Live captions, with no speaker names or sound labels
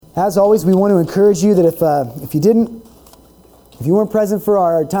As always, we want to encourage you that if you weren't present for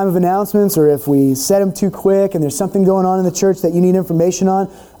our time of announcements, or if we said them too quick and there's something going on in the church that you need information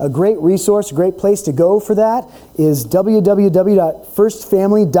on, a great resource, a great place to go for that is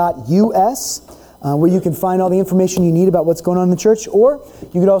www.firstfamily.us, where you can find all the information you need about what's going on in the church. Or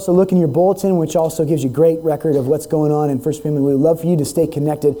you could also look in your bulletin, which also gives you a great record of what's going on in First Family. We would love for you to stay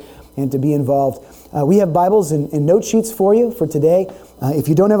connected and to be involved. We have Bibles and note sheets for you for today. If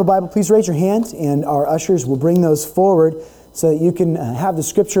you don't have a Bible, please raise your hand, and our ushers will bring those forward so that you can have the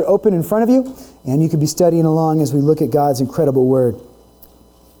Scripture open in front of you, and you can be studying along as we look at God's incredible Word.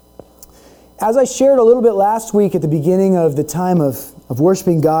 As I shared a little bit last week at the beginning of the time of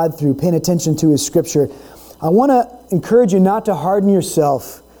worshiping God through paying attention to His Scripture, I want to encourage you not to harden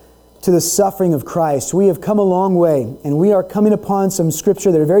yourself to the suffering of Christ. We have come a long way, and we are coming upon some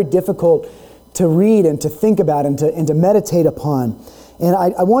Scripture that are very difficult to read and to think about and to meditate upon. And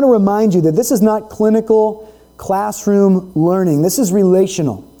I want to remind you that this is not clinical classroom learning. This is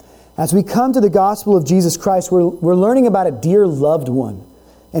relational. As we come to the gospel of Jesus Christ, we're learning about a dear loved one,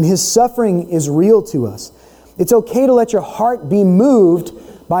 and His suffering is real to us. It's okay to let your heart be moved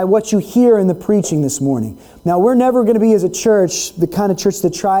by what you hear in the preaching this morning. Now, we're never going to be, as a church, the kind of church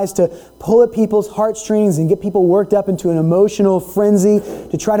that tries to pull at people's heartstrings and get people worked up into an emotional frenzy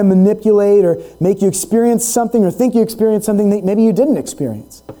to try to manipulate or make you experience something or think you experienced something that maybe you didn't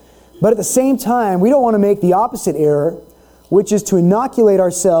experience. But at the same time, we don't want to make the opposite error, which is to inoculate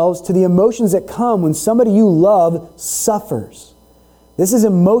ourselves to the emotions that come when somebody you love suffers. This is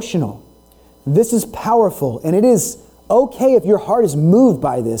emotional. This is powerful, and it is okay if your heart is moved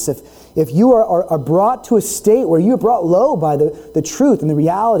by this, if you are brought to a state where you are brought low by the truth and the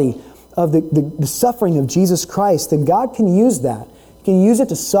reality of the suffering of Jesus Christ, then God can use that. He can use it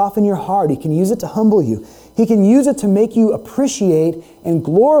to soften your heart. He can use it to humble you. He can use it to make you appreciate and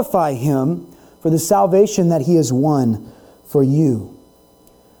glorify Him for the salvation that He has won for you.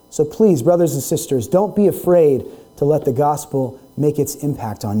 So please, brothers and sisters, don't be afraid to let the gospel make its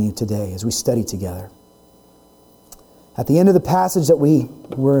impact on you today as we study together. At the end of the passage that we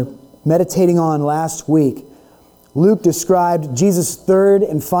were meditating on last week, Luke described Jesus' third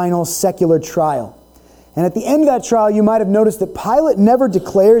and final secular trial. And at the end of that trial, you might have noticed that Pilate never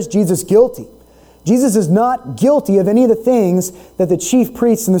declares Jesus guilty. Jesus is not guilty of any of the things that the chief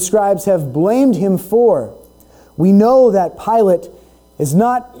priests and the scribes have blamed Him for. We know that Pilate has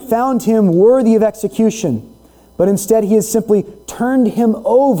not found Him worthy of execution, but instead he has simply turned Him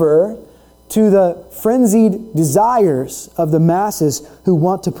over to the frenzied desires of the masses who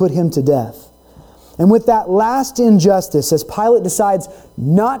want to put Him to death. And with that last injustice, as Pilate decides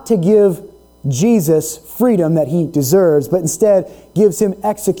not to give Jesus freedom that He deserves, but instead gives Him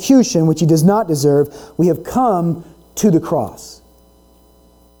execution, which He does not deserve, we have come to the cross.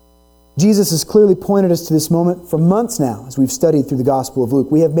 Jesus has clearly pointed us to this moment for months now as we've studied through the Gospel of Luke.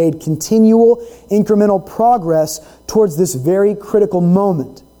 We have made continual, incremental progress towards this very critical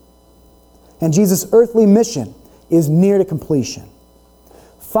moment. And Jesus' earthly mission is near to completion.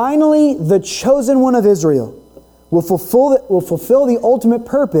 Finally, the chosen one of Israel will fulfill the ultimate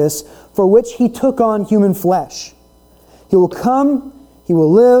purpose for which He took on human flesh. He will come, He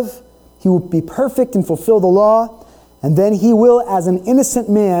will live, He will be perfect and fulfill the law, and then He will, as an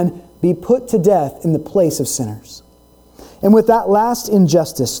innocent man, be put to death in the place of sinners. And with that last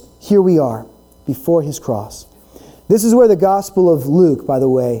injustice, here we are before His cross. This is where the Gospel of Luke, by the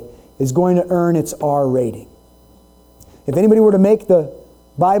way, is going to earn its R rating. If anybody were to make the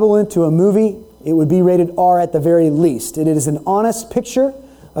Bible into a movie, it would be rated R at the very least. It is an honest picture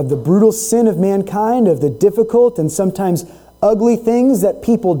of the brutal sin of mankind, of the difficult and sometimes ugly things that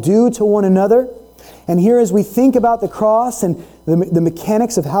people do to one another. And here, as we think about the cross and the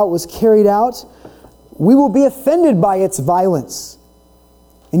mechanics of how it was carried out, we will be offended by its violence.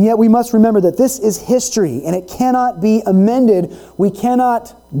 And yet we must remember that this is history and it cannot be amended. We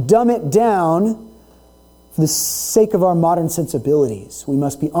cannot dumb it down for the sake of our modern sensibilities. We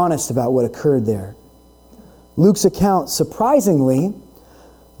must be honest about what occurred there. Luke's account, surprisingly,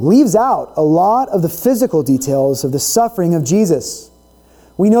 leaves out a lot of the physical details of the suffering of Jesus.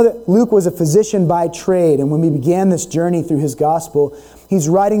 We know that Luke was a physician by trade, and when we began this journey through his gospel, he's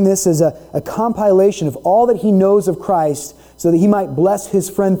writing this as a compilation of all that he knows of Christ so that he might bless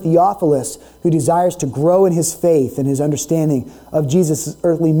his friend Theophilus, who desires to grow in his faith and his understanding of Jesus'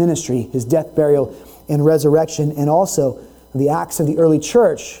 earthly ministry, His death, burial, and resurrection, and also the acts of the early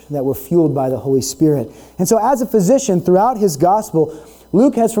church that were fueled by the Holy Spirit. And so as a physician throughout his gospel,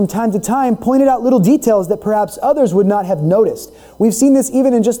 Luke has from time to time pointed out little details that perhaps others would not have noticed. We've seen this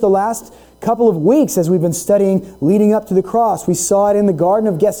even in just the last couple of weeks as we've been studying leading up to the cross. We saw it in the Garden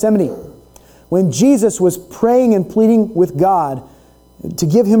of Gethsemane when Jesus was praying and pleading with God to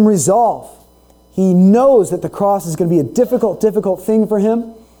give him resolve. He knows that the cross is going to be a difficult thing for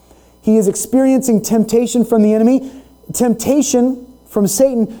him. He is experiencing temptation from the enemy, temptation from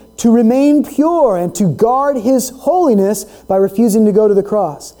Satan to remain pure and to guard his holiness by refusing to go to the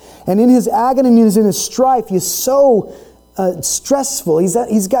cross. And in his agony and in his strife, he is so stressful.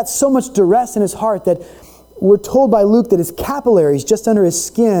 He's got so much duress in his heart that we're told by Luke that his capillaries just under his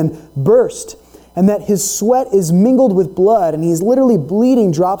skin burst, and that his sweat is mingled with blood, and he's literally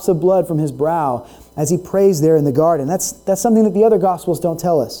bleeding drops of blood from his brow as he prays there in the garden. That's something that the other Gospels don't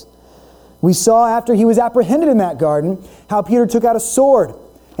tell us. We saw after he was apprehended in that garden how Peter took out a sword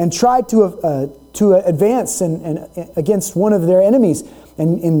and tried to advance and against one of their enemies,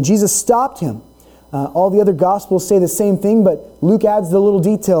 and Jesus stopped him. All the other Gospels say the same thing, but Luke adds the little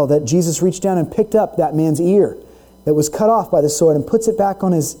detail that Jesus reached down and picked up that man's ear that was cut off by the sword and puts it back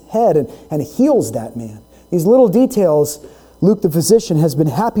on his head and heals that man. These little details Luke the physician has been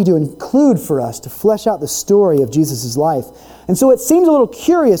happy to include for us to flesh out the story of Jesus' life. And so it seems a little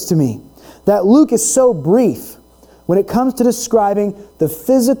curious to me that Luke is so brief when it comes to describing the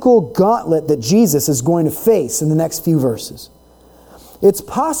physical gauntlet that Jesus is going to face in the next few verses. It's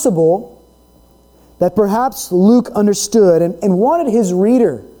possible that perhaps Luke understood and wanted his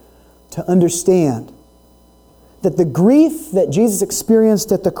reader to understand that the grief that Jesus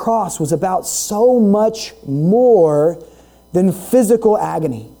experienced at the cross was about so much more than physical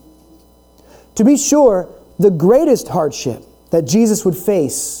agony. To be sure, the greatest hardship that Jesus would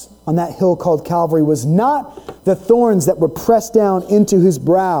face on that hill called Calvary was not the thorns that were pressed down into his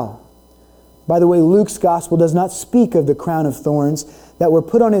brow. By the way, Luke's gospel does not speak of the crown of thorns that were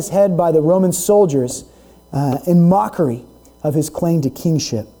put on his head by the Roman soldiers in mockery of his claim to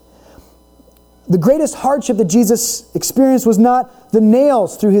kingship. The greatest hardship that Jesus experienced was not the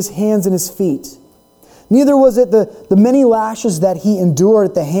nails through his hands and his feet. Neither was it the many lashes that he endured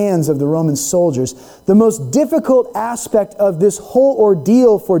at the hands of the Roman soldiers. The most difficult aspect of this whole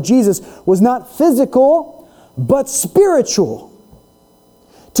ordeal for Jesus was not physical, but spiritual.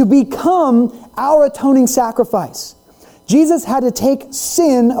 To become our atoning sacrifice, Jesus had to take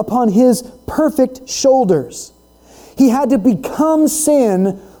sin upon his perfect shoulders. He had to become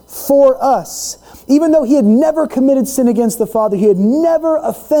sin for us. Even though he had never committed sin against the Father, he had never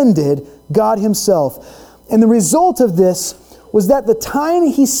offended God himself. And the result of this was that the time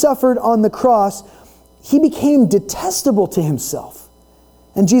he suffered on the cross, he became detestable to himself.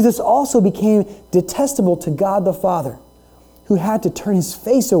 And Jesus also became detestable to God the Father, who had to turn his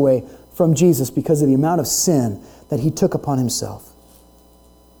face away from Jesus because of the amount of sin that he took upon himself.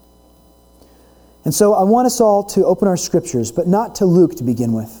 And so I want us all to open our scriptures, but not to Luke to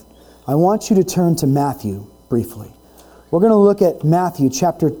begin with. I want you to turn to Matthew briefly. We're going to look at Matthew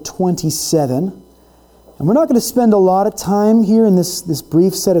chapter 27. And we're not going to spend a lot of time here in this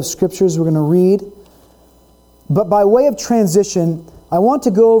brief set of scriptures we're going to read. But by way of transition, I want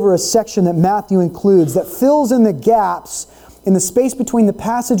to go over a section that Matthew includes that fills in the gaps in the space between the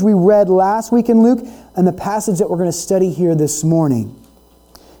passage we read last week in Luke and the passage that we're going to study here this morning.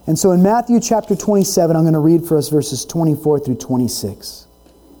 And so in Matthew chapter 27, I'm going to read for us verses 24 through 26.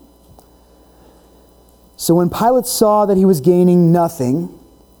 So when Pilate saw that he was gaining nothing,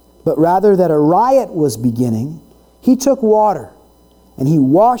 but rather that a riot was beginning, he took water and he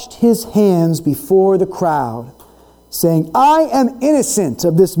washed his hands before the crowd, saying, "I am innocent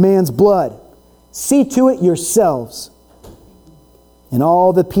of this man's blood. See to it yourselves." And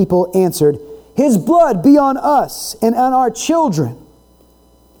all the people answered, "His blood be on us and on our children."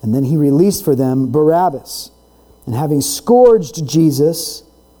 And then he released for them Barabbas, and having scourged Jesus,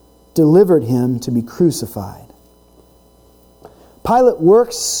 delivered him to be crucified. Pilate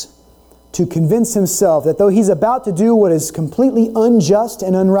works to convince himself that though he's about to do what is completely unjust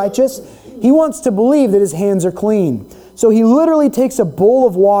and unrighteous, he wants to believe that his hands are clean. So he literally takes a bowl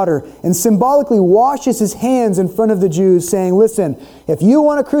of water and symbolically washes his hands in front of the Jews, saying, "Listen, if you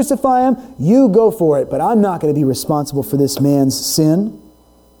want to crucify him, you go for it, but I'm not going to be responsible for this man's sin."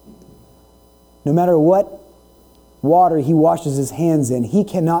 No matter what water he washes his hands in, he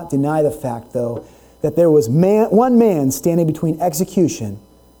cannot deny the fact, though, that there was one man standing between execution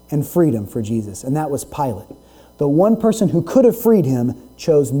and freedom for Jesus, and that was Pilate. The one person who could have freed him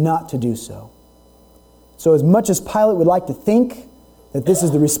chose not to do so. So as much as Pilate would like to think that this is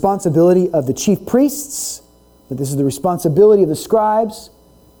the responsibility of the chief priests, that this is the responsibility of the scribes,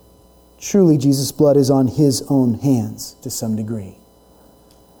 truly Jesus' blood is on his own hands to some degree.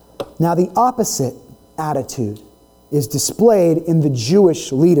 Now, the opposite attitude is displayed in the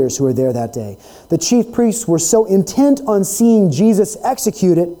Jewish leaders who were there that day. The chief priests were so intent on seeing Jesus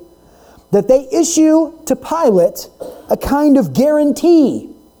executed that they issue to Pilate a kind of guarantee.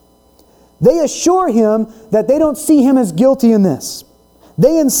 They assure him that they don't see him as guilty in this.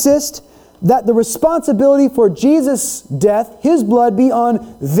 They insist that the responsibility for Jesus' death, his blood, be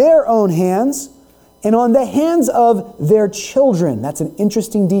on their own hands and on the hands of their children. That's an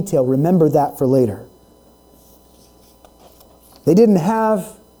interesting detail. Remember that for later. They didn't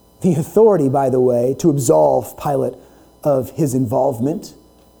have the authority, by the way, to absolve Pilate of his involvement.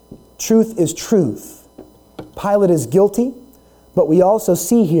 Truth is truth. Pilate is guilty, but we also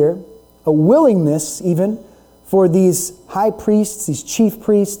see here a willingness even for these high priests, these chief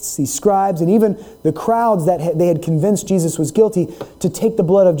priests, these scribes, and even the crowds that they had convinced Jesus was guilty to take the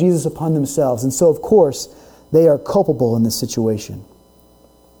blood of Jesus upon themselves. And so, of course, they are culpable in this situation.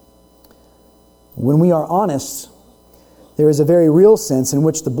 When we are honest, there is a very real sense in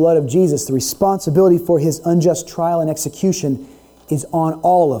which the blood of Jesus, the responsibility for his unjust trial and execution, is on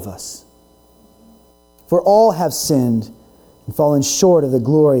all of us. For all have sinned and fallen short of the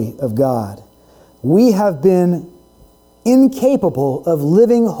glory of God. We have been incapable of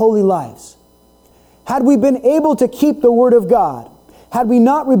living holy lives. Had we been able to keep the Word of God, had we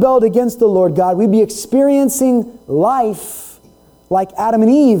not rebelled against the Lord God, we'd be experiencing life like Adam and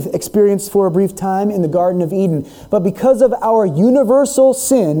Eve experienced for a brief time in the Garden of Eden. But because of our universal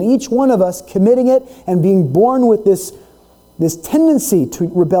sin, each one of us committing it and being born with this tendency to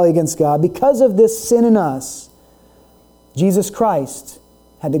rebel against God, because of this sin in us, Jesus Christ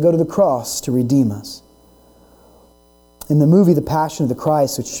had to go to the cross to redeem us. In the movie The Passion of the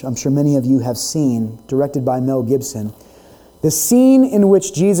Christ, which I'm sure many of you have seen, directed by Mel Gibson, the scene in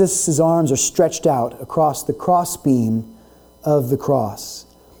which Jesus' arms are stretched out across the crossbeam of the cross,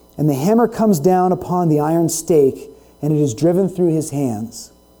 and the hammer comes down upon the iron stake, and it is driven through his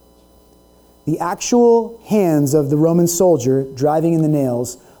hands. The actual hands of the Roman soldier driving in the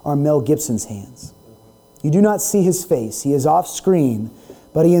nails are Mel Gibson's hands. You do not see his face. He is off screen,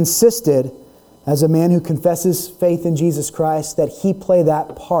 but he insisted, as a man who confesses faith in Jesus Christ, that he play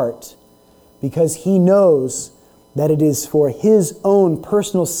that part because he knows that it is for his own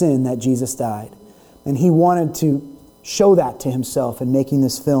personal sin that Jesus died. And he wanted to show that to himself in making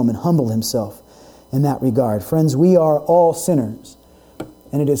this film and humble himself in that regard. Friends, we are all sinners,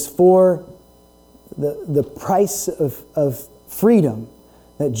 and it is for the price of freedom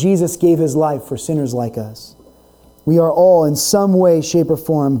that Jesus gave his life for sinners like us. We are all in some way, shape, or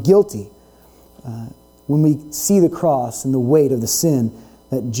form guilty when we see the cross and the weight of the sin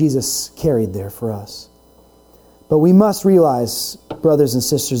that Jesus carried there for us. But we must realize, brothers and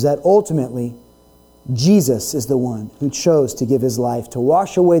sisters, that ultimately Jesus is the one who chose to give his life to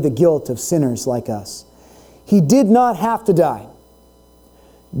wash away the guilt of sinners like us. He did not have to die.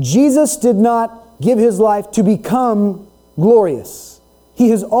 Jesus did not give his life to become glorious. He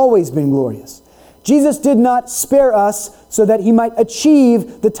has always been glorious. Jesus did not spare us so that he might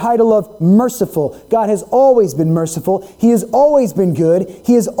achieve the title of merciful. God has always been merciful. He has always been good.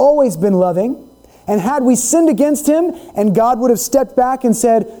 He has always been loving. And had we sinned against him, and God would have stepped back and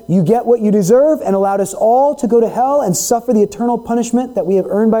said, "You get what you deserve," and allowed us all to go to hell and suffer the eternal punishment that we have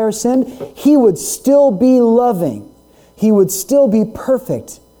earned by our sin, he would still be loving. He would still be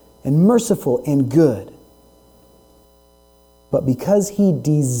perfect and merciful and good. But because he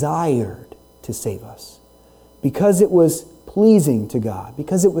desired to save us, because it was pleasing to God,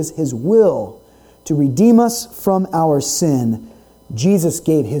 because it was his will to redeem us from our sin, Jesus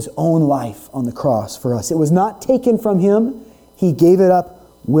gave his own life on the cross for us. It was not taken from him. He gave it up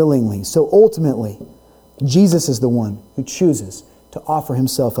willingly. So ultimately, Jesus is the one who chooses to offer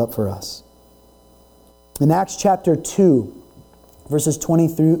himself up for us. In Acts chapter 2, verses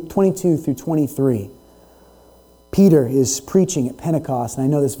 22 through 23, Peter is preaching at Pentecost. And I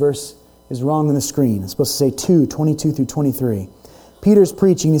know this verse is wrong on the screen. It's supposed to say 22 through 23. Peter's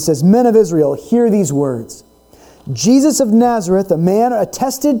preaching. He says, "Men of Israel, hear these words. Jesus of Nazareth, a man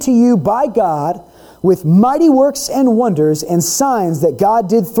attested to you by God with mighty works and wonders and signs that God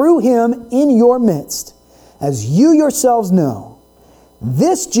did through him in your midst, as you yourselves know.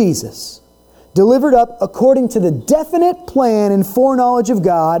 This Jesus, delivered up according to the definite plan and foreknowledge of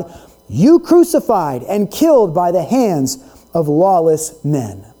God, you crucified and killed by the hands of lawless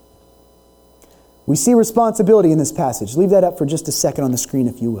men." We see responsibility in this passage. Leave that up for just a second on the screen,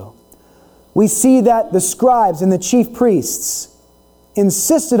 if you will. We see that the scribes and the chief priests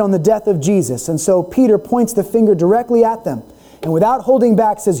insisted on the death of Jesus. And so Peter points the finger directly at them and without holding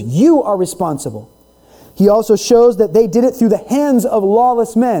back says, "You are responsible. He also shows that they did it through the hands of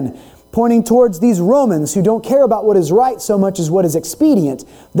lawless men, pointing towards these Romans who don't care about what is right so much as what is expedient.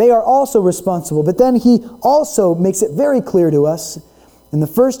 They are also responsible. But then he also makes it very clear to us in the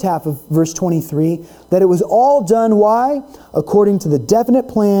first half of verse 23 that it was all done, why? According to the definite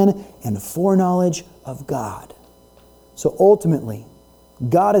plan and foreknowledge of God. So ultimately,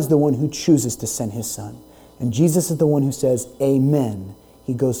 God is the one who chooses to send his Son. And Jesus is the one who says, Amen.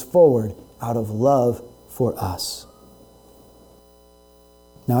 He goes forward out of love for us.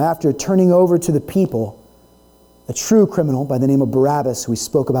 Now, after turning over to the people a true criminal by the name of Barabbas, who we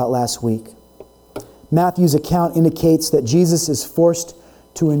spoke about last week, Matthew's account indicates that Jesus is forced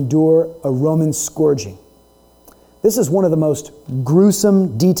to endure a Roman scourging. This is one of the most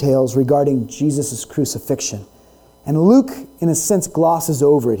gruesome details regarding Jesus' crucifixion. And Luke, in a sense, glosses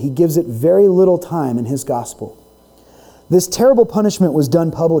over it. He gives it very little time in his gospel. This terrible punishment was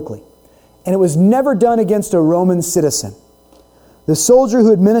done publicly, and it was never done against a Roman citizen. The soldier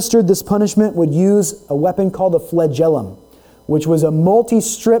who administered this punishment would use a weapon called a flagellum, which was a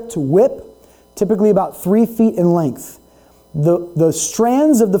multi-stripped whip, typically about 3 feet in length. The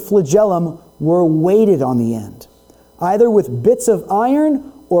strands of the flagellum were weighted on the end, either with bits of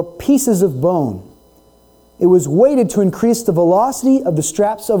iron or pieces of bone. It was weighted to increase the velocity of the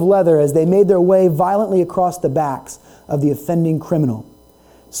straps of leather as they made their way violently across the backs of the offending criminal.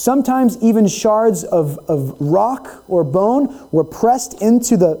 Sometimes even shards of rock or bone were pressed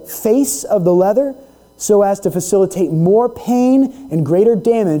into the face of the leather so as to facilitate more pain and greater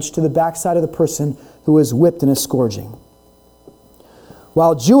damage to the backside of the person who was whipped in a scourging.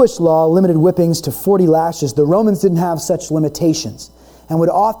 While Jewish law limited whippings to 40 lashes, the Romans didn't have such limitations and would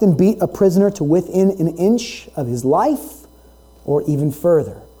often beat a prisoner to within an inch of his life or even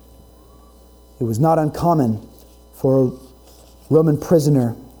further. It was not uncommon for a Roman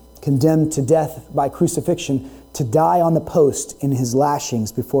prisoner condemned to death by crucifixion to die on the post in his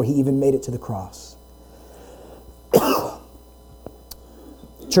lashings before he even made it to the cross.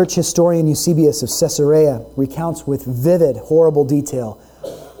 Church historian Eusebius of Caesarea recounts with vivid, horrible detail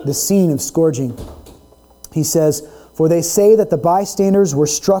the scene of scourging. He says, "For they say that the bystanders were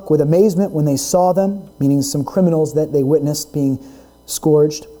struck with amazement when they saw them," meaning some criminals that they witnessed being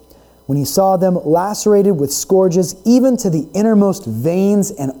scourged, "when he saw them lacerated with scourges even to the innermost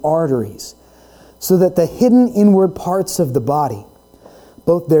veins and arteries, so that the hidden inward parts of the body,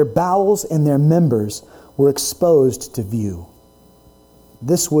 both their bowels and their members, were exposed to view."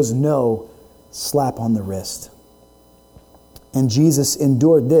 This was no slap on the wrist. And Jesus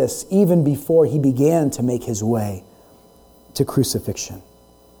endured this even before he began to make his way to crucifixion.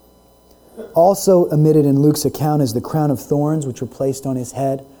 Also omitted in Luke's account is the crown of thorns which were placed on his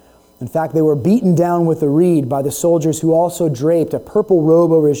head. In fact, they were beaten down with a reed by the soldiers, who also draped a purple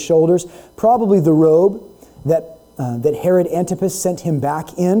robe over his shoulders, probably the robe that Herod Antipas sent him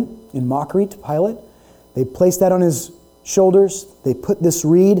back in mockery to Pilate. They placed that on his shoulders. They put this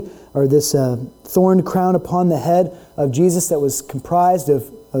reed, or this thorn crown, upon the head of Jesus that was comprised of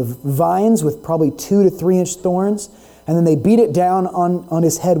vines with probably 2 to 3 inch thorns. And then they beat it down on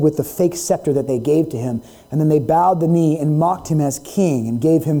his head with the fake scepter that they gave to him. And then they bowed the knee and mocked him as king and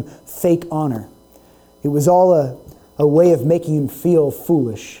gave him fake honor. It was all a way of making him feel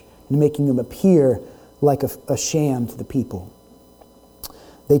foolish and making him appear like a sham to the people.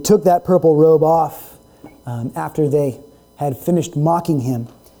 They took that purple robe off after they had finished mocking him,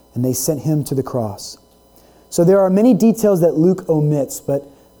 and they sent him to the cross. So there are many details that Luke omits, but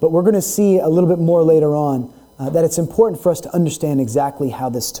we're going to see a little bit more later on that it's important for us to understand exactly how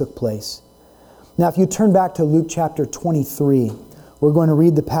this took place. Now, if you turn back to Luke chapter 23, we're going to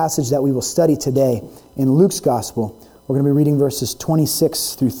read the passage that we will study today in Luke's Gospel. We're going to be reading verses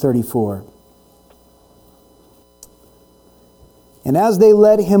 26 through 34. "And as they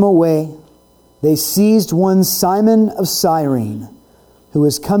led him away, they seized one Simon of Cyrene, who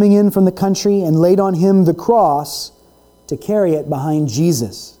was coming in from the country, and laid on him the cross to carry it behind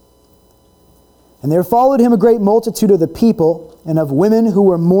Jesus. And there followed him a great multitude of the people and of women who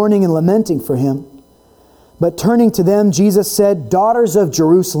were mourning and lamenting for him. But turning to them, Jesus said, 'Daughters of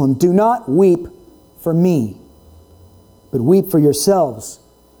Jerusalem, do not weep for me, but weep for yourselves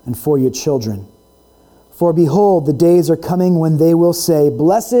and for your children. For behold, the days are coming when they will say,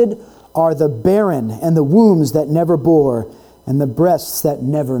 Blessed are the barren and the wombs that never bore and the breasts that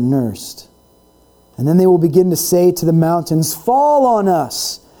never nursed. And then they will begin to say to the mountains, Fall on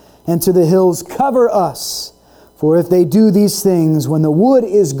us, and to the hills, Cover us. For if they do these things when the wood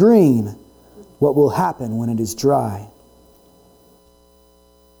is green, what will happen when it is dry?'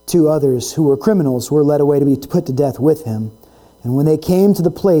 2 others who were criminals were led away to be put to death with him. And when they came to the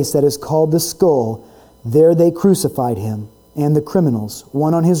place that is called the Skull, There they crucified him and the criminals,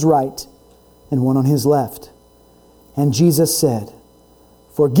 one on his right and one on his left. And Jesus said,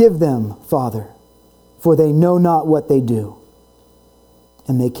 "Forgive them, Father, for they know not what they do."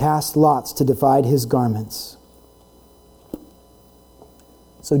 And they cast lots to divide his garments.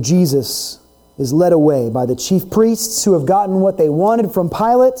 So Jesus is led away by the chief priests who have gotten what they wanted from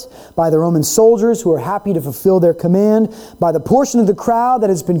Pilate, by the Roman soldiers who are happy to fulfill their command, by the portion of the crowd that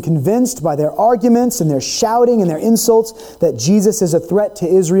has been convinced by their arguments and their shouting and their insults that Jesus is a threat to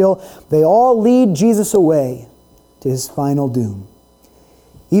Israel. They all lead Jesus away to his final doom.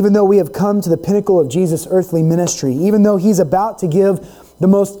 Even though we have come to the pinnacle of Jesus' earthly ministry, even though he's about to give the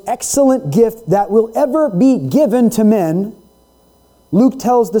most excellent gift that will ever be given to men, Luke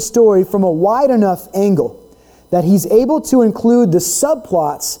tells the story from a wide enough angle that he's able to include the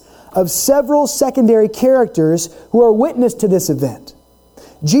subplots of several secondary characters who are witness to this event.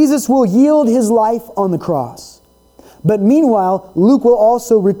 Jesus will yield his life on the cross. But meanwhile, Luke will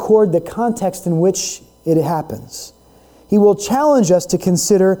also record the context in which it happens. He will challenge us to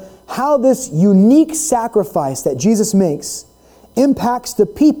consider how this unique sacrifice that Jesus makes impacts the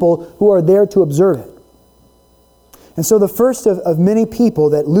people who are there to observe it. And so the first of many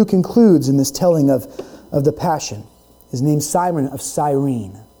people that Luke includes in this telling of the Passion is named Simon of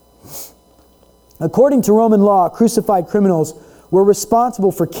Cyrene. According to Roman law, crucified criminals were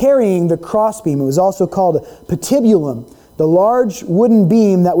responsible for carrying the crossbeam. It was also called a patibulum, the large wooden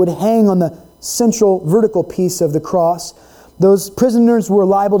beam that would hang on the central vertical piece of the cross. Those prisoners were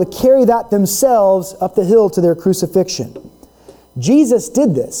liable to carry that themselves up the hill to their crucifixion. Jesus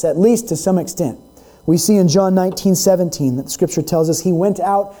did this, at least to some extent. We see in John 19:17 that the Scripture tells us he went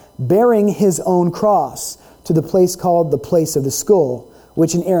out bearing his own cross to the place called the place of the skull,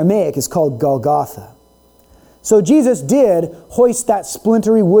 which in Aramaic is called Golgotha. So Jesus did hoist that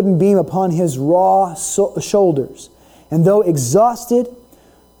splintery wooden beam upon his raw shoulders. And though exhausted,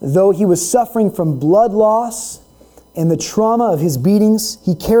 though he was suffering from blood loss and the trauma of his beatings,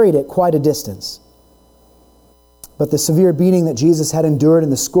 he carried it quite a distance. But the severe beating that Jesus had endured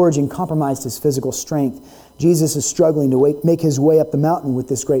and the scourging compromised his physical strength. Jesus is struggling to make his way up the mountain with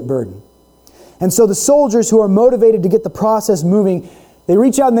this great burden. And so the soldiers who are motivated to get the process moving, they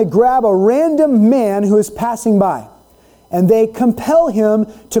reach out and they grab a random man who is passing by. And they compel him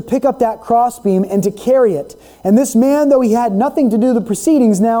to pick up that crossbeam and to carry it. And this man, though he had nothing to do with the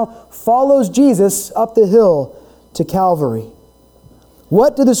proceedings, now follows Jesus up the hill to Calvary.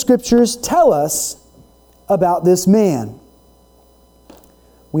 What do the Scriptures tell us about this man?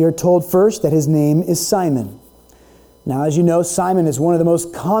 We are told first that his name is Simon. Now, as you know, Simon is one of the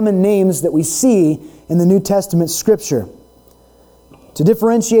most common names that we see in the New Testament Scripture. To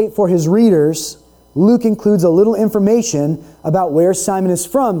differentiate for his readers, Luke includes a little information about where Simon is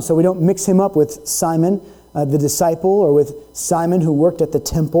from, so we don't mix him up with Simon, the disciple, or with Simon who worked at the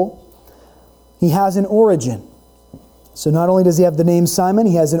temple. He has an origin. So not only does he have the name Simon,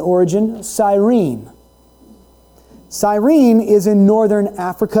 he has an origin, Cyrene. Cyrene is in northern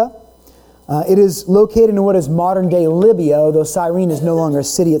Africa. It is located in what is modern-day Libya, although Cyrene is no longer a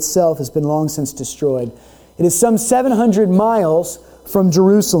city itself, has been long since destroyed. It is some 700 miles from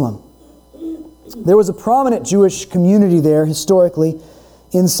Jerusalem. There was a prominent Jewish community there historically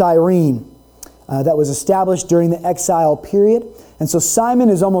in Cyrene that was established during the exile period. And so Simon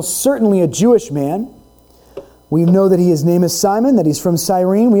is almost certainly a Jewish man. We know that his name is Simon, that he's from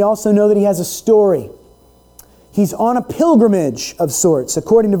Cyrene. We also know that he has a story. He's on a pilgrimage of sorts.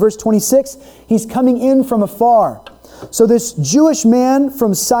 According to verse 26, he's coming in from afar. So this Jewish man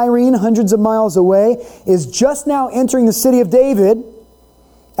from Cyrene, hundreds of miles away, is just now entering the city of David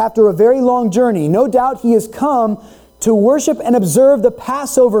after a very long journey. No doubt he has come to worship and observe the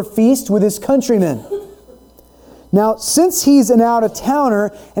Passover feast with his countrymen. Now, since he's an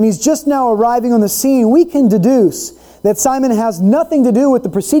out-of-towner and he's just now arriving on the scene, we can deduce that Simon has nothing to do with the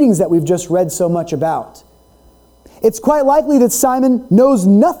proceedings that we've just read so much about. It's quite likely that Simon knows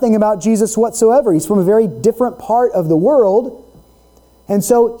nothing about Jesus whatsoever. He's from a very different part of the world. And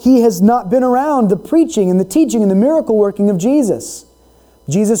so he has not been around the preaching and the teaching and the miracle working of Jesus.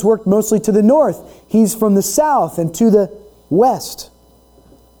 Jesus worked mostly to the north. He's from the south and to the west.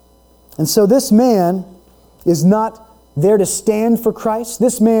 And so this man is not there to stand for Christ.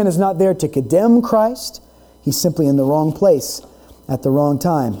 This man is not there to condemn Christ. He's simply in the wrong place at the wrong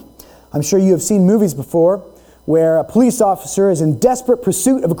time. I'm sure you have seen movies before where a police officer is in desperate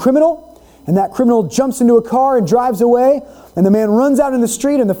pursuit of a criminal, and that criminal jumps into a car and drives away, and the man runs out in the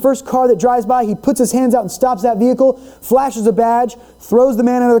street, and the first car that drives by, he puts his hands out and stops that vehicle, flashes a badge, throws the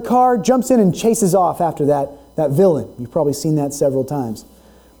man out of the car, jumps in and chases off after that villain. You've probably seen that several times.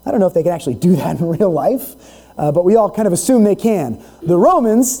 I don't know if they can actually do that in real life, but we all kind of assume they can. The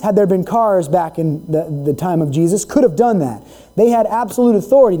Romans, had there been cars back in the time of Jesus, could have done that. They had absolute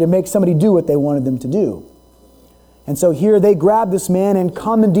authority to make somebody do what they wanted them to do. And so here they grab this man and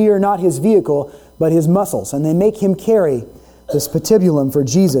commandeer not his vehicle, but his muscles. And they make him carry this patibulum for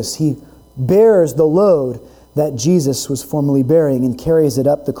Jesus. He bears the load that Jesus was formerly bearing and carries it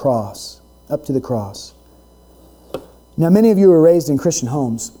up to the cross. Now, many of you were raised in Christian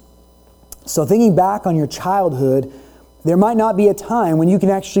homes. So thinking back on your childhood, there might not be a time when you can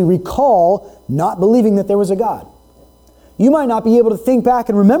actually recall not believing that there was a God. You might not be able to think back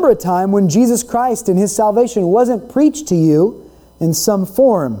and remember a time when Jesus Christ and His salvation wasn't preached to you in some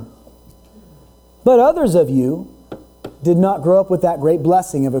form. But others of you did not grow up with that great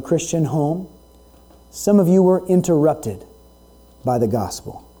blessing of a Christian home. Some of you were interrupted by the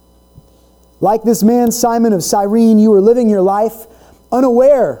gospel. Like this man, Simon of Cyrene, you were living your life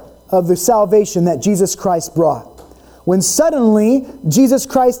unaware of the salvation that Jesus Christ brought. When suddenly Jesus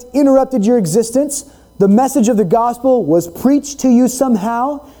Christ interrupted your existence, the message of the gospel was preached to you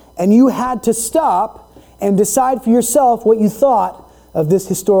somehow, and you had to stop and decide for yourself what you thought of this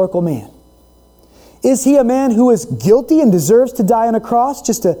historical man. Is he a man who is guilty and deserves to die on a cross,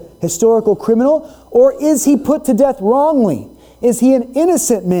 just a historical criminal? Or is he put to death wrongly? Is he an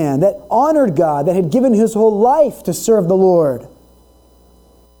innocent man that honored God, that had given his whole life to serve the Lord?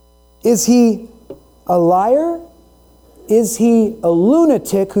 Is he a liar? Is he a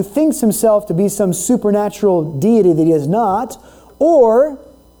lunatic who thinks himself to be some supernatural deity that he is not? Or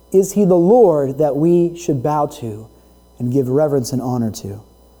is he the Lord that we should bow to and give reverence and honor to?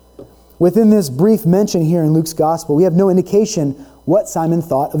 Within this brief mention here in Luke's Gospel, we have no indication what Simon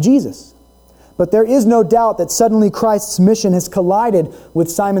thought of Jesus. But there is no doubt that suddenly Christ's mission has collided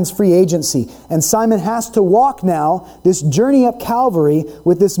with Simon's free agency. And Simon has to walk now this journey up Calvary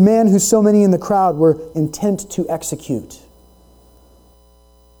with this man who so many in the crowd were intent to execute.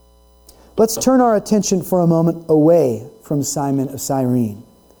 Let's turn our attention for a moment away from Simon of Cyrene.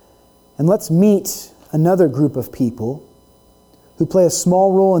 And let's meet another group of people who play a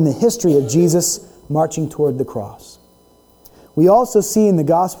small role in the history of Jesus marching toward the cross. We also see in the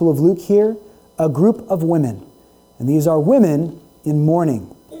Gospel of Luke here a group of women. And these are women in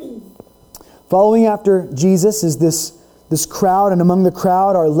mourning. Following after Jesus is this crowd, and among the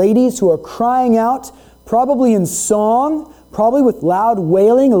crowd are ladies who are crying out, probably in song, probably with loud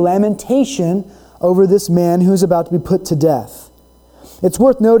wailing, a lamentation over this man who's about to be put to death. It's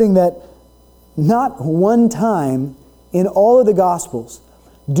worth noting that not one time in all of the Gospels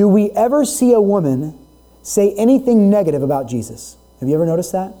do we ever see a woman say anything negative about Jesus. Have you ever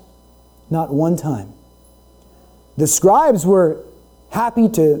noticed that? Not one time. The scribes were happy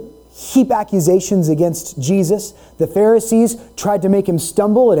to heap accusations against Jesus. The Pharisees tried to make him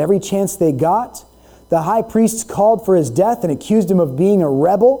stumble at every chance they got. The high priests called for his death and accused him of being a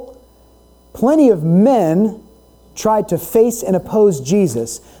rebel. Plenty of men tried to face and oppose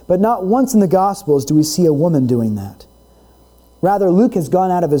Jesus, but not once in the Gospels do we see a woman doing that. Rather, Luke has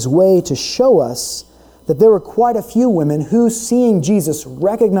gone out of his way to show us that there were quite a few women who, seeing Jesus,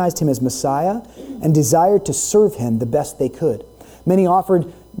 recognized him as Messiah and desired to serve him the best they could. Many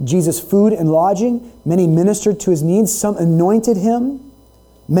offered Jesus food and lodging. Many ministered to his needs. Some anointed him.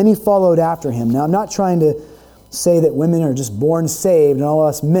 Many followed after him. Now, I'm not trying to say that women are just born saved and all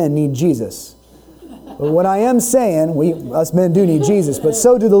us men need Jesus. But what I am saying, us men do need Jesus, but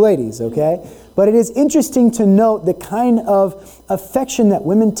so do the ladies, okay? But it is interesting to note the kind of affection that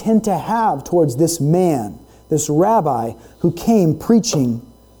women tend to have towards this man, this rabbi who came preaching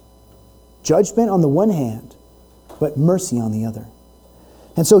judgment on the one hand, but mercy on the other.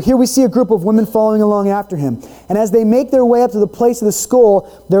 And so here we see a group of women following along after him. And as they make their way up to the place of the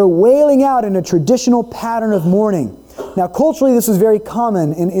skull, they're wailing out in a traditional pattern of mourning. Now, culturally, this was very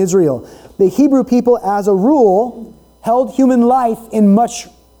common in Israel. The Hebrew people, as a rule, held human life in much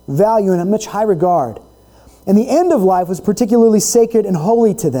value and in much high regard. And the end of life was particularly sacred and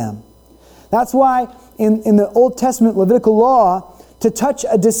holy to them. That's why in the Old Testament Levitical law, to touch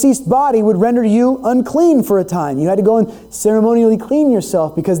a deceased body would render you unclean for a time. You had to go and ceremonially clean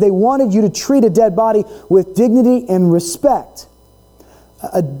yourself because they wanted you to treat a dead body with dignity and respect.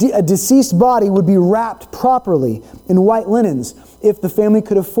 A deceased body would be wrapped properly in white linens. If the family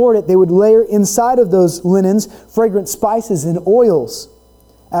could afford it, they would layer inside of those linens fragrant spices and oils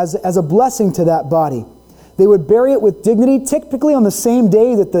as a blessing to that body. They would bury it with dignity, typically on the same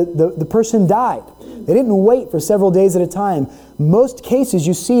day that the person died. They didn't wait for several days at a time. Most cases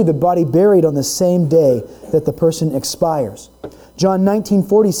you see the body buried on the same day that the person expires. John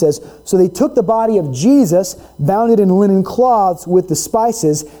 19:40 says, "So they took the body of Jesus, bound it in linen cloths with the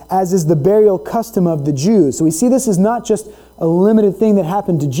spices, as is the burial custom of the Jews." So we see this is not just a limited thing that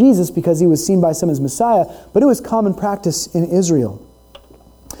happened to Jesus because he was seen by some as Messiah, but it was common practice in Israel.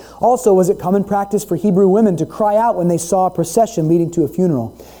 Also, was it common practice for Hebrew women to cry out when they saw a procession leading to a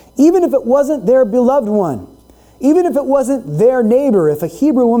funeral? Even if it wasn't their beloved one, even if it wasn't their neighbor, if a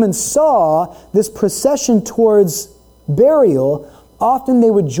Hebrew woman saw this procession towards burial, often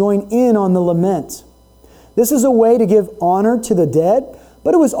they would join in on the lament. This is a way to give honor to the dead,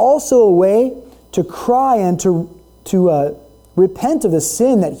 but it was also a way to cry and to repent of the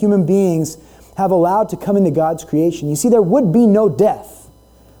sin that human beings have allowed to come into God's creation. You see, there would be no death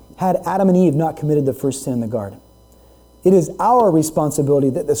had Adam and Eve not committed the first sin in the garden. It is our responsibility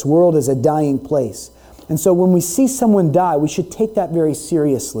that this world is a dying place. And so when we see someone die, we should take that very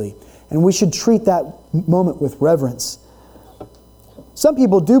seriously. And we should treat that moment with reverence. Some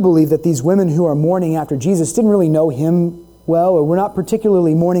people do believe that these women who are mourning after Jesus didn't really know him well, or we're not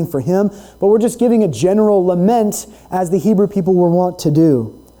particularly mourning for him, but we're just giving a general lament as the Hebrew people were wont to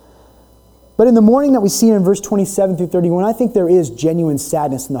do. But in the mourning that we see in verse 27 through 31, I think there is genuine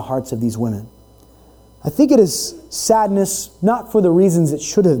sadness in the hearts of these women. I think it is sadness not for the reasons it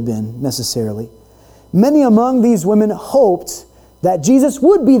should have been necessarily. Many among these women hoped that Jesus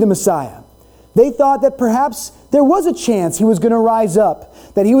would be the Messiah. They thought that perhaps there was a chance he was going to rise up,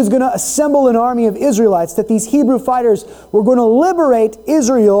 that he was going to assemble an army of Israelites, that these Hebrew fighters were going to liberate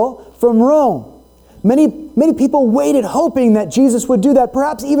Israel from Rome. Many people waited hoping that Jesus would do that,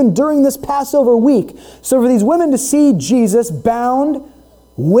 perhaps even during this Passover week. So for these women to see Jesus bound,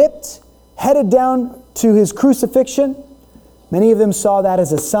 whipped, headed down to his crucifixion, many of them saw that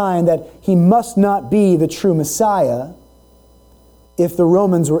as a sign that he must not be the true Messiah if the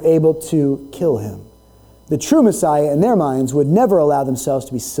Romans were able to kill him. The true Messiah, in their minds, would never allow themselves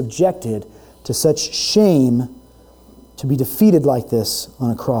to be subjected to such shame, to be defeated like this on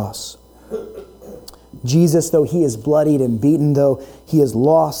a cross. Jesus, though he is bloodied and beaten, though he has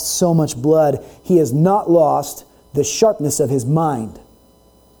lost so much blood, he has not lost the sharpness of his mind.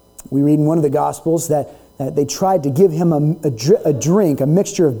 We read in one of the Gospels that they tried to give him a drink, a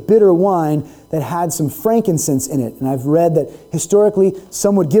mixture of bitter wine that had some frankincense in it. And I've read that historically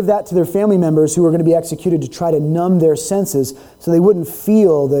some would give that to their family members who were going to be executed to try to numb their senses so they wouldn't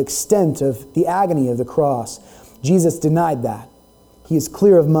feel the extent of the agony of the cross. Jesus denied that. He is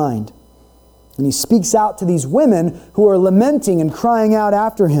clear of mind. And he speaks out to these women who are lamenting and crying out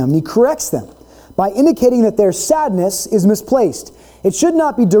after him. And he corrects them by indicating that their sadness is misplaced. It should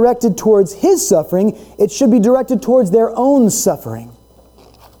not be directed towards his suffering. It should be directed towards their own suffering.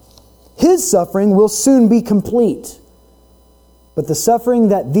 His suffering will soon be complete. But the suffering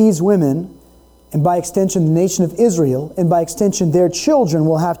that these women, and by extension the nation of Israel, and by extension their children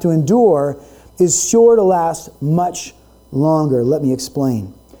will have to endure, is sure to last much longer. Let me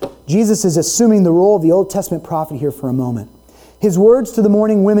explain. Jesus is assuming the role of the Old Testament prophet here for a moment. His words to the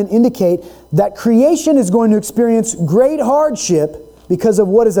mourning women indicate that creation is going to experience great hardship because of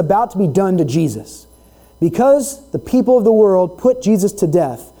what is about to be done to Jesus. Because the people of the world put Jesus to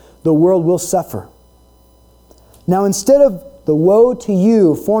death, the world will suffer. Now, instead of the woe to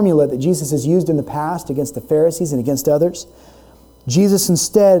you formula that Jesus has used in the past against the Pharisees and against others, Jesus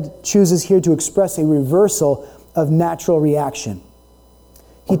instead chooses here to express a reversal of natural reaction.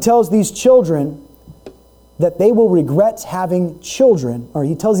 He tells these children that they will regret having children, or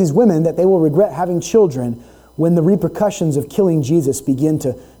he tells these women that they will regret having children when the repercussions of killing Jesus begin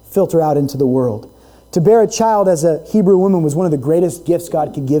to filter out into the world. To bear a child as a Hebrew woman was one of the greatest gifts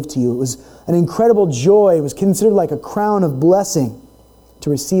God could give to you. It was an incredible joy. It was considered like a crown of blessing to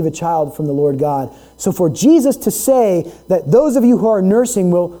receive a child from the Lord God. So for Jesus to say that those of you who are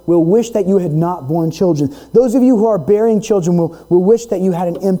nursing will wish that you had not borne children, those of you who are bearing children will wish that you had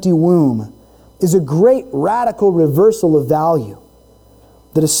an empty womb, is a great radical reversal of value.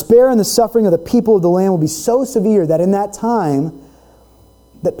 The despair and the suffering of the people of the land will be so severe that in that time,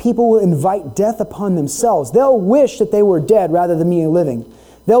 that people will invite death upon themselves. They'll wish that they were dead rather than being living.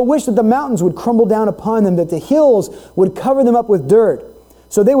 They'll wish that the mountains would crumble down upon them, that the hills would cover them up with dirt.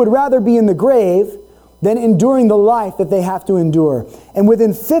 So they would rather be in the grave than enduring the life that they have to endure. And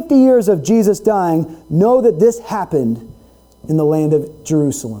within 50 years of Jesus dying, know that this happened in the land of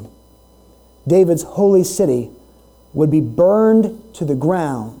Jerusalem. David's holy city would be burned to the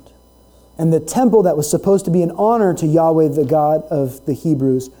ground. And the temple that was supposed to be an honor to Yahweh, the God of the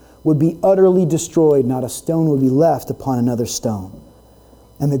Hebrews, would be utterly destroyed. Not a stone would be left upon another stone.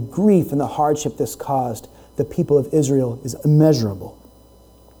 And the grief and the hardship this caused the people of Israel is immeasurable.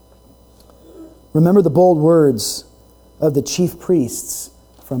 Remember the bold words of the chief priests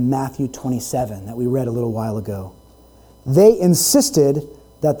from Matthew 27 that we read a little while ago. They insisted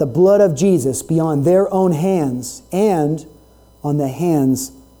that the blood of Jesus be on their own hands and on the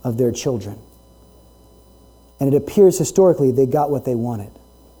hands of their children. And it appears historically they got what they wanted.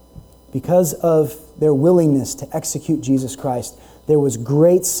 Because of their willingness to execute Jesus Christ, there was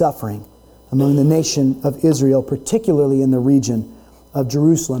great suffering among the nation of Israel, particularly in the region of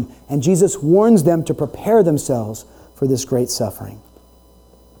Jerusalem. And Jesus warns them to prepare themselves for this great suffering.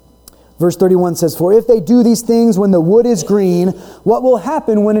 Verse 31 says, "For if they do these things when the wood is green, what will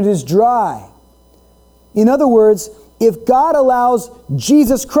happen when it is dry?" In other words, if God allows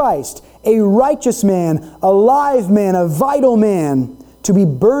Jesus Christ, a righteous man, a live man, a vital man, to be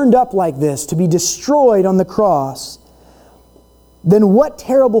burned up like this, to be destroyed on the cross, then what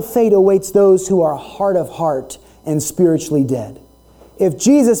terrible fate awaits those who are hard of heart and spiritually dead? If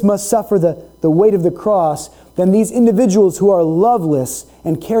Jesus must suffer the weight of the cross, then these individuals who are loveless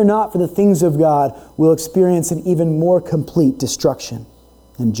and care not for the things of God will experience an even more complete destruction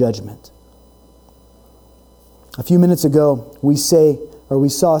and judgment. A few minutes ago, we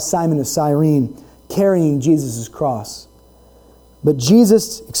saw Simon of Cyrene carrying Jesus' cross. But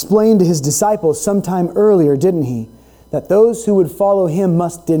Jesus explained to his disciples sometime earlier, didn't he, that those who would follow him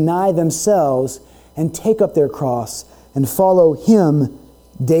must deny themselves and take up their cross and follow him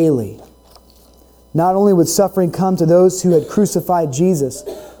daily. Not only would suffering come to those who had crucified Jesus,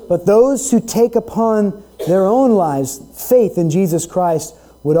 but those who take upon their own lives faith in Jesus Christ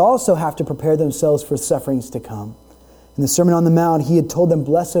would also have to prepare themselves for sufferings to come. In the Sermon on the Mount, he had told them,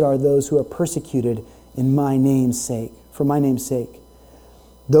 "Blessed are those who are persecuted in my name's sake, for my name's sake."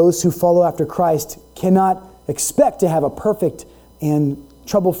 Those who follow after Christ cannot expect to have a perfect and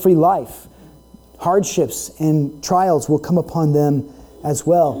trouble-free life. Hardships and trials will come upon them as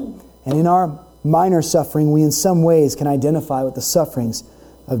well. And in our minor suffering, we in some ways can identify with the sufferings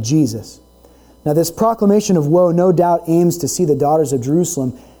of Jesus. Now, this proclamation of woe no doubt aims to see the daughters of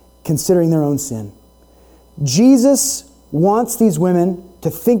Jerusalem considering their own sin. Jesus wants these women to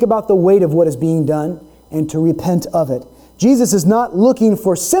think about the weight of what is being done and to repent of it. Jesus is not looking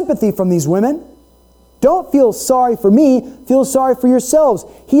for sympathy from these women. Don't feel sorry for me, feel sorry for yourselves.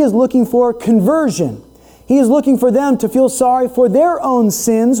 He is looking for conversion. He is looking for them to feel sorry for their own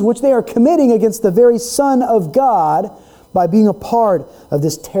sins, which they are committing against the very Son of God by being a part of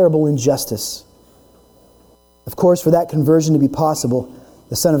this terrible injustice. Of course, for that conversion to be possible,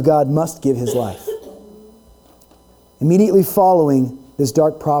 the Son of God must give his life. Immediately following this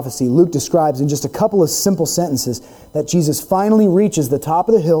dark prophecy, Luke describes in just a couple of simple sentences that Jesus finally reaches the top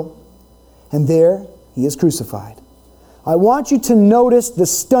of the hill, and there he is crucified. I want you to notice the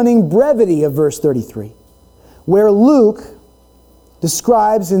stunning brevity of verse 33, where Luke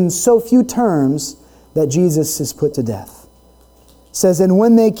describes in so few terms that Jesus is put to death. It says, "And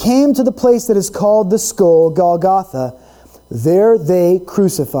when they came to the place that is called the skull, Golgotha, there they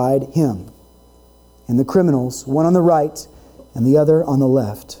crucified him, and the criminals, one on the right and the other on the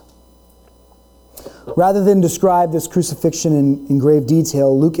left." Rather than describe this crucifixion in grave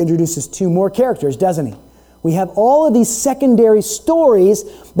detail, Luke introduces two more characters, doesn't he? We have all of these secondary stories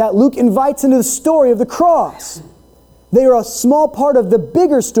that Luke invites into the story of the cross. They are a small part of the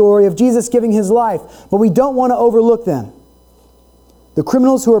bigger story of Jesus giving his life, but we don't want to overlook them. The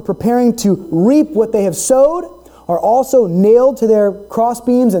criminals who are preparing to reap what they have sowed are also nailed to their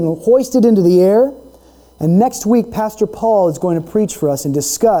crossbeams and hoisted into the air. And next week, Pastor Paul is going to preach for us and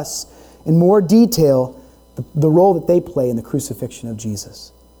discuss in more detail the role that they play in the crucifixion of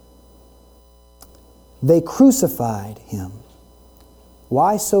Jesus. They crucified him.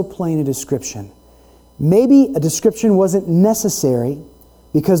 Why so plain a description? Maybe a description wasn't necessary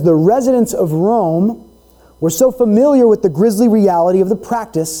because the residents of Rome were so familiar with the grisly reality of the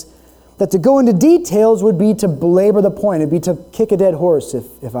practice that to go into details would be to belabor the point. It'd be to kick a dead horse,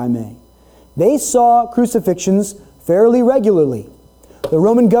 if I may. They saw crucifixions fairly regularly. The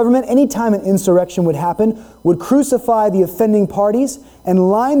Roman government, anytime an insurrection would happen, would crucify the offending parties and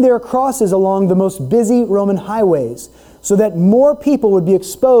line their crosses along the most busy Roman highways so that more people would be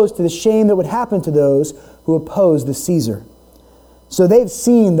exposed to the shame that would happen to those who opposed the Caesar. So they've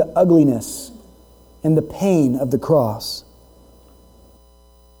seen the ugliness and the pain of the cross.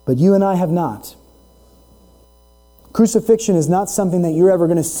 But you and I have not. Crucifixion is not something that you're ever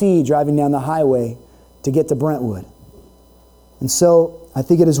going to see driving down the highway to get to Brentwood. And so I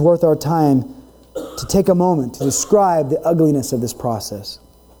think it is worth our time to take a moment to describe the ugliness of this process.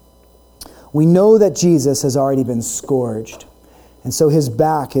 We know that Jesus has already been scourged, and so his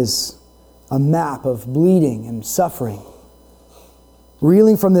back is a map of bleeding and suffering.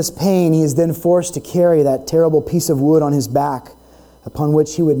 Reeling from this pain, he is then forced to carry that terrible piece of wood on his back, upon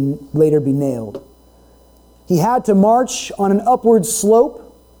which he would later be nailed. He had to march on an upward slope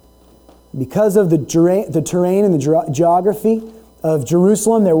because of the terrain and the geography of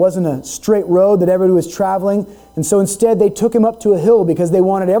Jerusalem. There wasn't a straight road that everybody was traveling. And so instead they took him up to a hill because they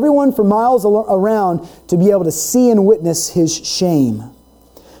wanted everyone for miles around to be able to see and witness his shame.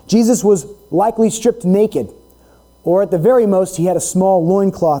 Jesus was likely stripped naked, or at the very most he had a small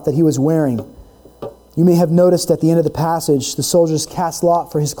loincloth that he was wearing. You may have noticed at the end of the passage, the soldiers cast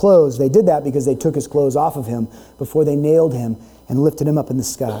lot for his clothes. They did that because they took his clothes off of him before they nailed him and lifted him up in the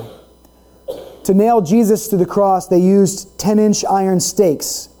sky. To nail Jesus to the cross, they used 10-inch iron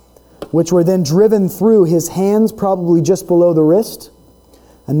stakes, which were then driven through his hands, probably just below the wrist.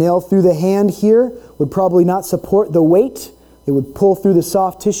 A nail through the hand here would probably not support the weight. It would pull through the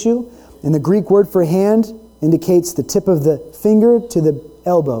soft tissue. And the Greek word for hand indicates the tip of the finger to the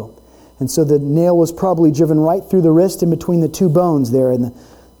elbow. And so the nail was probably driven right through the wrist and between the two bones there in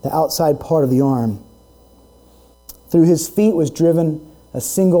the outside part of the arm. Through his feet was driven a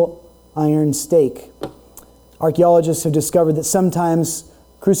single iron stake. Archaeologists have discovered that sometimes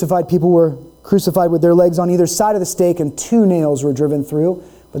crucified people were crucified with their legs on either side of the stake and 2 nails were driven through.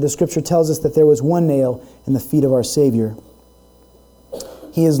 But the Scripture tells us that there was 1 nail in the feet of our Savior.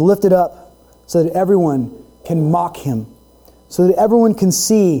 He is lifted up so that everyone can mock him, so that everyone can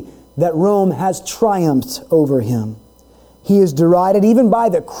see that Rome has triumphed over him. He is derided even by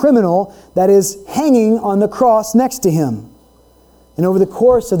the criminal that is hanging on the cross next to him. And over the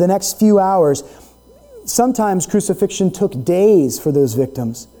course of the next few hours, sometimes crucifixion took days for those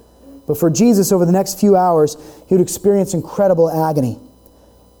victims. But for Jesus, over the next few hours, he would experience incredible agony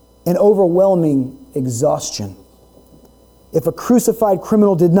and overwhelming exhaustion. If a crucified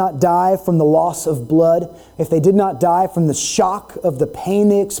criminal did not die from the loss of blood, if they did not die from the shock of the pain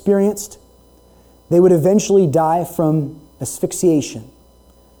they experienced, they would eventually die from asphyxiation.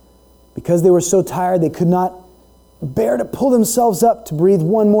 Because they were so tired, they could not bear to pull themselves up to breathe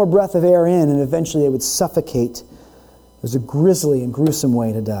one more breath of air in, and eventually they would suffocate. It was a grisly and gruesome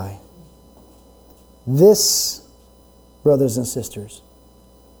way to die. This, brothers and sisters,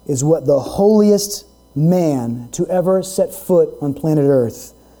 is what the holiest man to ever set foot on planet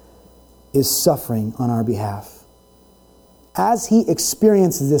Earth is suffering on our behalf. As he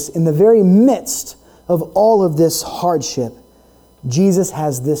experiences this in the very midst of all of this hardship, Jesus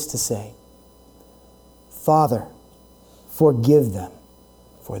has this to say: Father, forgive them,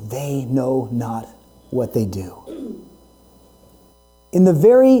 for they know not what they do. In the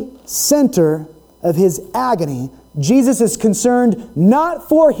very center of his agony, Jesus is concerned not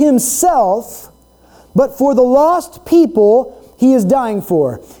for himself, but for the lost people he is dying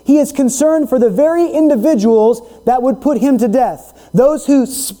for. He is concerned for the very individuals that would put him to death, those who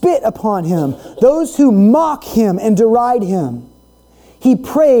spit upon him, those who mock him and deride him. He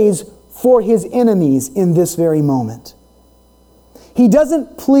prays for his enemies in this very moment. He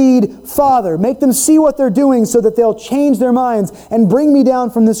doesn't plead, Father, make them see what they're doing so that they'll change their minds and bring me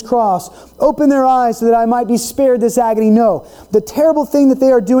down from this cross. Open their eyes so that I might be spared this agony. No. The terrible thing that they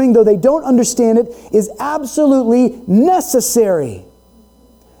are doing, though they don't understand it, is absolutely necessary.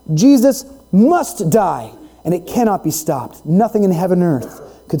 Jesus must die, and it cannot be stopped. Nothing in heaven and earth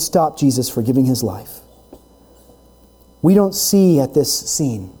could stop Jesus for giving his life. We don't see at this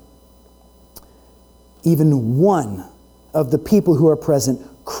scene even one of the people who are present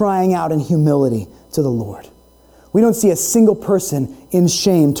crying out in humility to the Lord. We don't see a single person in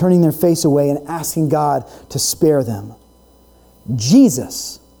shame turning their face away and asking God to spare them.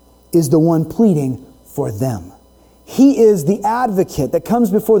 Jesus is the one pleading for them. He is the advocate that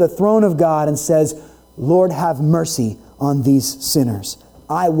comes before the throne of God and says, Lord, have mercy on these sinners.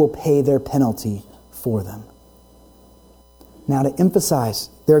 I will pay their penalty for them. Now, to emphasize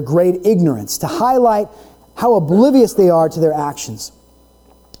their great ignorance, to highlight how oblivious they are to their actions,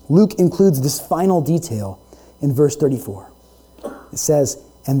 Luke includes this final detail in verse 34. It says,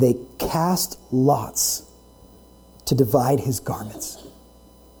 and they cast lots to divide his garments.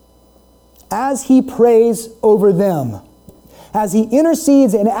 As he prays over them, as he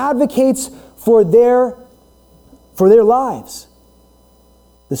intercedes and advocates for their lives,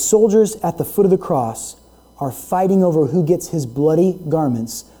 the soldiers at the foot of the cross are fighting over who gets his bloody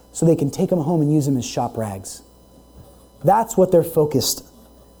garments so they can take them home and use them as shop rags. That's what they're focused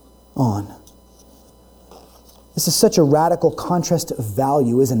on. This is such a radical contrast of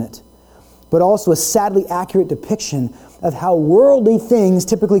value, isn't it? But also a sadly accurate depiction of how worldly things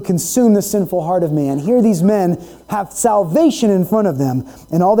typically consume the sinful heart of man. Here these men have salvation in front of them,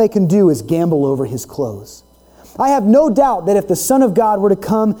 and all they can do is gamble over his clothes. I have no doubt that if the Son of God were to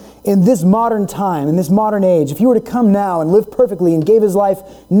come in this modern time, in this modern age, if he were to come now and live perfectly and gave his life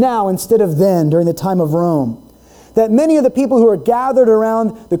now instead of then during the time of Rome, that many of the people who are gathered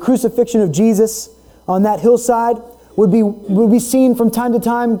around the crucifixion of Jesus on that hillside would be seen from time to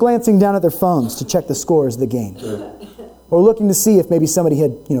time glancing down at their phones to check the scores of the game. Or looking to see if maybe somebody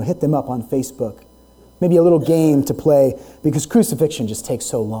had hit them up on Facebook. Maybe a little game to play because crucifixion just takes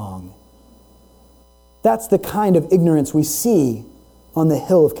so long. That's the kind of ignorance we see on the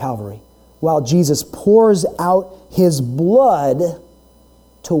hill of Calvary while Jesus pours out his blood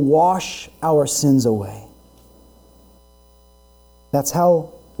to wash our sins away. That's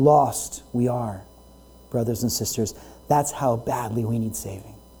how lost we are, brothers and sisters. That's how badly we need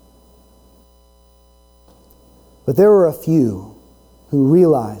saving. But there were a few who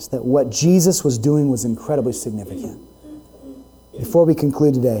realized that what Jesus was doing was incredibly significant. Before we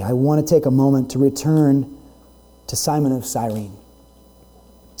conclude today, I want to take a moment to return to Simon of Cyrene.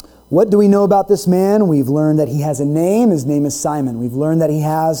 What do we know about this man? We've learned that he has a name. His name is Simon. We've learned that he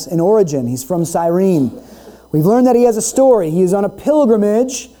has an origin. He's from Cyrene. We've learned that he has a story. He is on a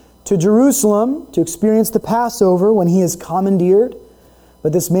pilgrimage to Jerusalem to experience the Passover when he is commandeered.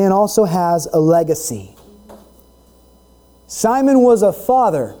 But this man also has a legacy. Simon was a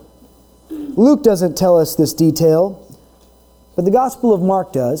father. Luke doesn't tell us this detail, but the Gospel of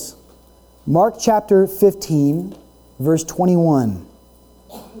Mark does. Mark chapter 15, verse 21.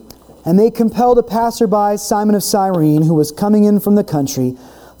 And they compelled a passerby, Simon of Cyrene, who was coming in from the country,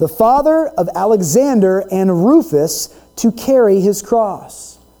 the father of Alexander and Rufus, to carry his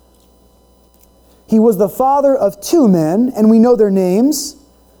cross. He was the father of two men, and we know their names,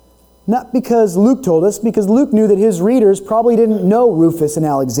 not because Luke told us, because Luke knew that his readers probably didn't know Rufus and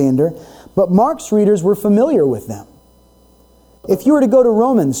Alexander, but Mark's readers were familiar with them. If you were to go to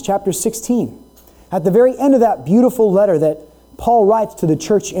Romans chapter 16, at the very end of that beautiful letter that Paul writes to the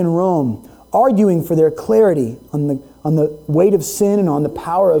church in Rome, arguing for their clarity on the weight of sin and on the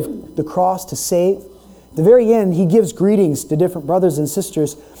power of the cross to save, at the very end he gives greetings to different brothers and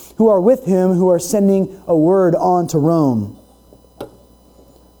sisters who are with him, who are sending a word on to Rome.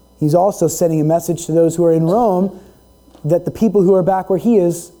 He's also sending a message to those who are in Rome that the people who are back where he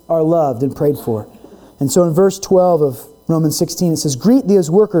is are loved and prayed for. And so in verse 12 of Romans 16 it says, "Greet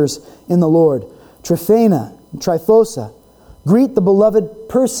these workers in the Lord, Tryphena and Tryphosa. Greet the beloved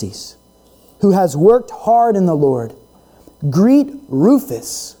Persis, who has worked hard in the Lord. Greet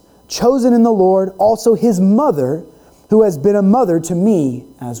Rufus, chosen in the Lord, also his mother, who has been a mother to me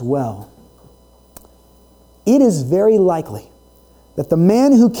as well." It is very likely that the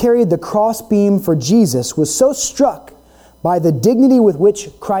man who carried the crossbeam for Jesus was so struck by the dignity with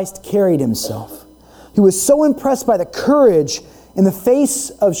which Christ carried himself. He was so impressed by the courage in the face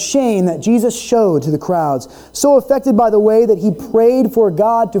of shame that Jesus showed to the crowds, so affected by the way that he prayed for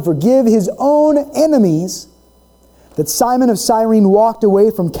God to forgive his own enemies, that Simon of Cyrene walked away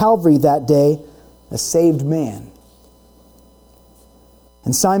from Calvary that day a saved man.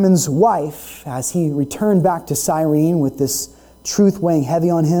 And Simon's wife, as he returned back to Cyrene with this truth weighing heavy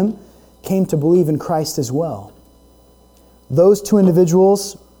on him, came to believe in Christ as well. Those two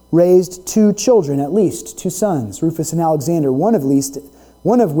individuals raised two children, at least two sons, Rufus and Alexander, one of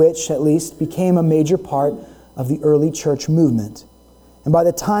which at least became a major part of the early church movement. And by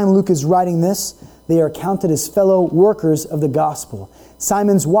the time Luke is writing this, they are counted as fellow workers of the gospel.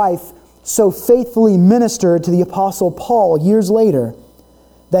 Simon's wife so faithfully ministered to the Apostle Paul years later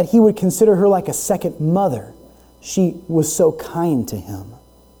that he would consider her like a second mother. She was so kind to him.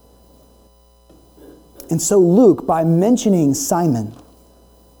 And so Luke, by mentioning Simon,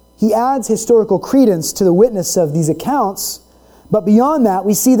 he adds historical credence to the witness of these accounts. But beyond that,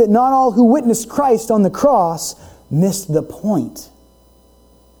 we see that not all who witnessed Christ on the cross missed the point.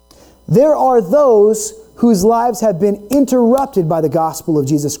 There are those whose lives have been interrupted by the gospel of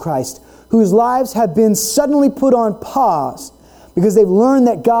Jesus Christ, whose lives have been suddenly put on pause because they've learned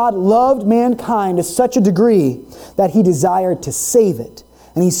that God loved mankind to such a degree that he desired to save it.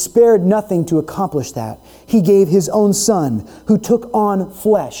 And he spared nothing to accomplish that. He gave his own Son, who took on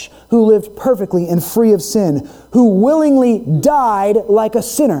flesh, who lived perfectly and free of sin, who willingly died like a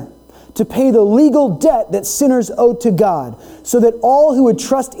sinner to pay the legal debt that sinners owed to God, so that all who would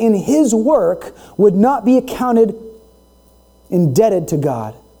trust in his work would not be accounted indebted to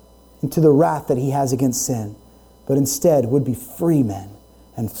God and to the wrath that he has against sin, but instead would be free men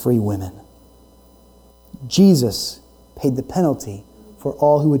and free women. Jesus paid the penalty for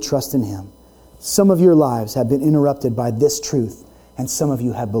all who would trust in him. Some of your lives have been interrupted by this truth, and some of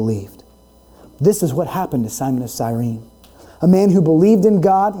you have believed. This is what happened to Simon of Cyrene. a man who believed in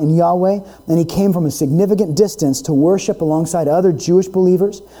God, in Yahweh, and he came from a significant distance to worship alongside other Jewish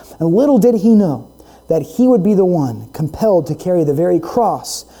believers. And little did he know that he would be the one compelled to carry the very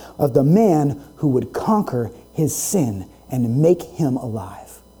cross of the man who would conquer his sin and make him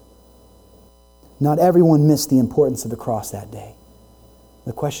alive. Not everyone missed the importance of the cross that day.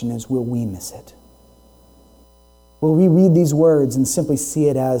 The question is, will we miss it? Will we read these words and simply see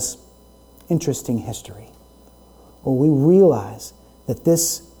it as interesting history? Or will we realize that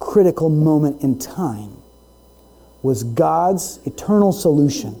this critical moment in time was God's eternal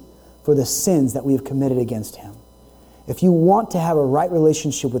solution for the sins that we have committed against Him? If you want to have a right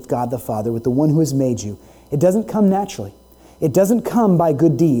relationship with God the Father, with the one who has made you, it doesn't come naturally. It doesn't come by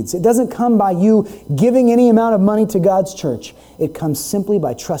good deeds. It doesn't come by you giving any amount of money to God's church. It comes simply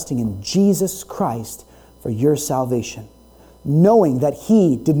by trusting in Jesus Christ for your salvation, knowing that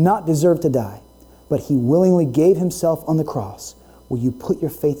He did not deserve to die, but He willingly gave Himself on the cross. Will you put your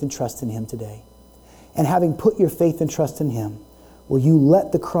faith and trust in Him today? And having put your faith and trust in Him, will you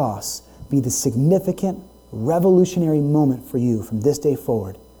let the cross be the significant, revolutionary moment for you from this day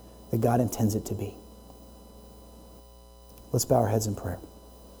forward that God intends it to be? Let's bow our heads in prayer.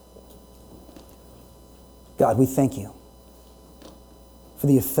 God, we thank You for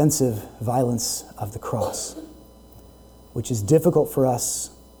the offensive violence of the cross, which is difficult for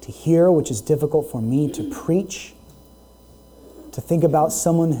us to hear, which is difficult for me to preach. To think about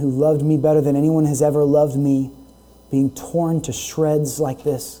someone who loved me better than anyone has ever loved me being torn to shreds like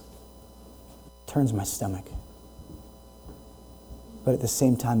this turns my stomach. But at the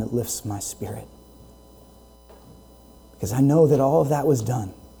same time, it lifts my spirit. Because I know that all of that was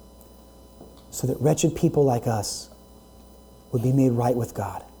done so that wretched people like us would be made right with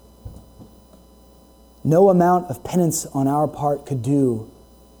God. No amount of penance on our part could do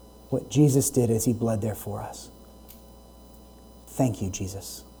what Jesus did as He bled there for us. Thank You,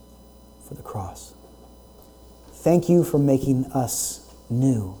 Jesus, for the cross. Thank You for making us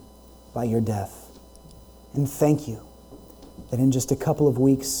new by Your death. And thank You that in just a couple of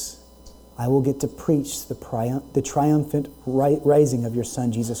weeks, I will get to preach the triumphant rising of Your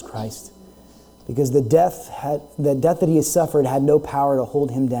Son, Jesus Christ. Because the death that He has suffered had no power to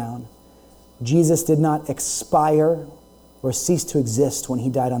hold Him down. Jesus did not expire or cease to exist when He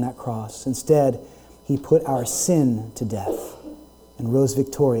died on that cross. Instead, He put our sin to death and rose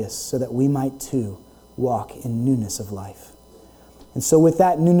victorious so that we might too walk in newness of life. And so with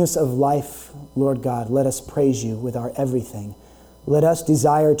that newness of life, Lord God, let us praise You with our everything. Let us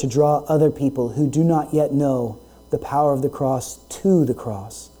desire to draw other people who do not yet know the power of the cross to the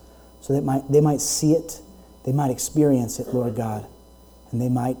cross, so that they might see it, they might experience it, Lord God, and they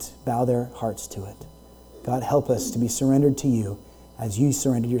might bow their hearts to it. God, help us to be surrendered to You as You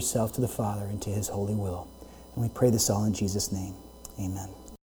surrendered Yourself to the Father and to His holy will. And we pray this all in Jesus' name. Amen.